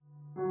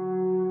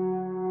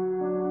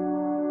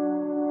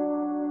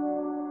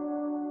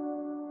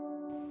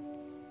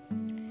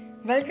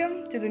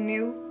Welcome to the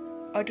new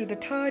or to the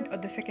third or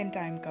the second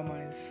time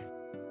comers.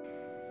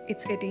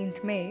 It's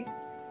 18th May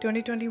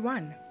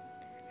 2021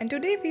 and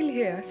today we'll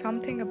hear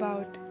something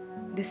about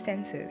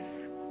distances.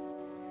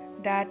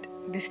 That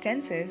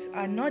distances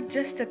are not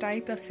just a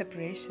type of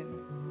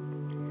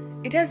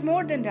separation. It has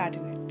more than that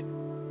in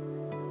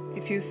it.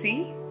 If you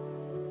see,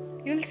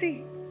 you'll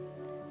see.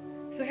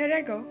 So here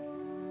I go.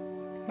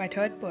 My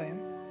third poem.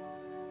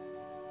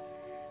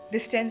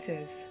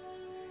 Distances.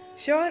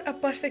 Sure, a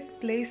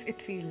perfect place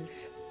it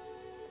feels,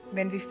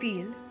 when we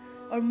feel,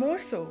 or more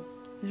so,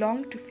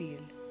 long to feel,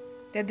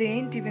 that they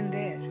ain't even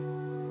there.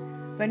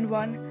 When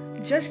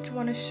one just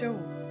wanna show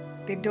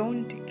they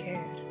don't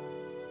care.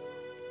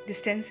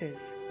 Distances.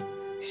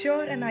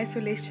 Sure, an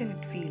isolation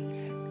it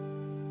feels,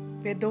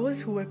 where those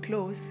who were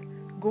close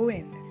go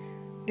in,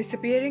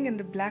 disappearing in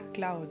the black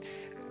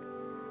clouds.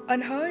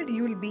 Unheard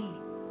you'll be,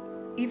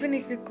 even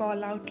if you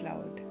call out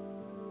loud.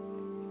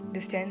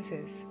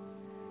 Distances.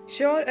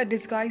 Sure, a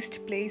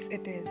disguised place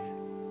it is,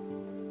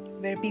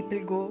 where people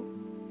go,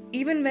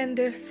 even when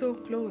they're so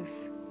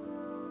close,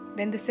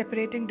 when the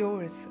separating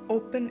doors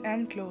open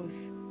and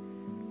close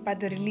by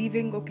the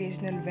relieving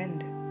occasional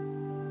wind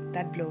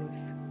that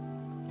blows.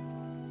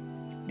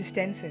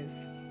 Distances.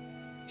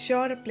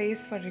 Sure, a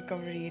place for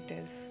recovery it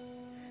is,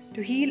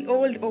 to heal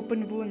old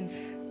open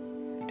wounds,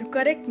 to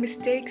correct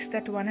mistakes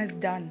that one has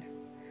done,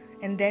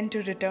 and then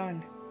to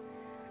return,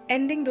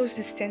 ending those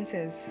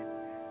distances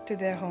to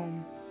their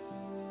home.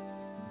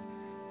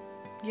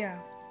 Yeah,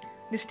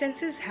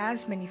 distances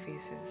has many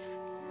faces.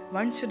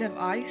 One should have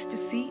eyes to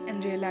see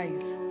and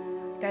realize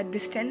that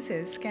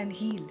distances can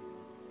heal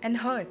and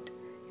hurt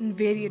in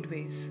varied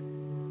ways.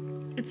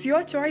 It's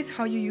your choice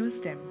how you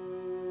use them,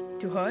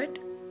 to hurt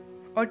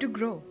or to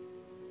grow.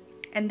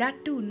 And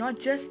that too, not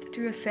just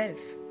to yourself,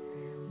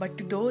 but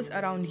to those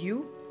around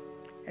you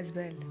as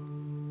well.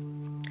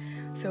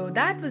 So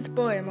that was the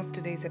poem of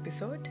today's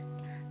episode.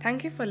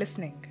 Thank you for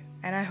listening,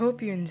 and I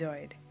hope you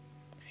enjoyed.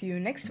 See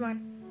you next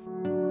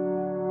one.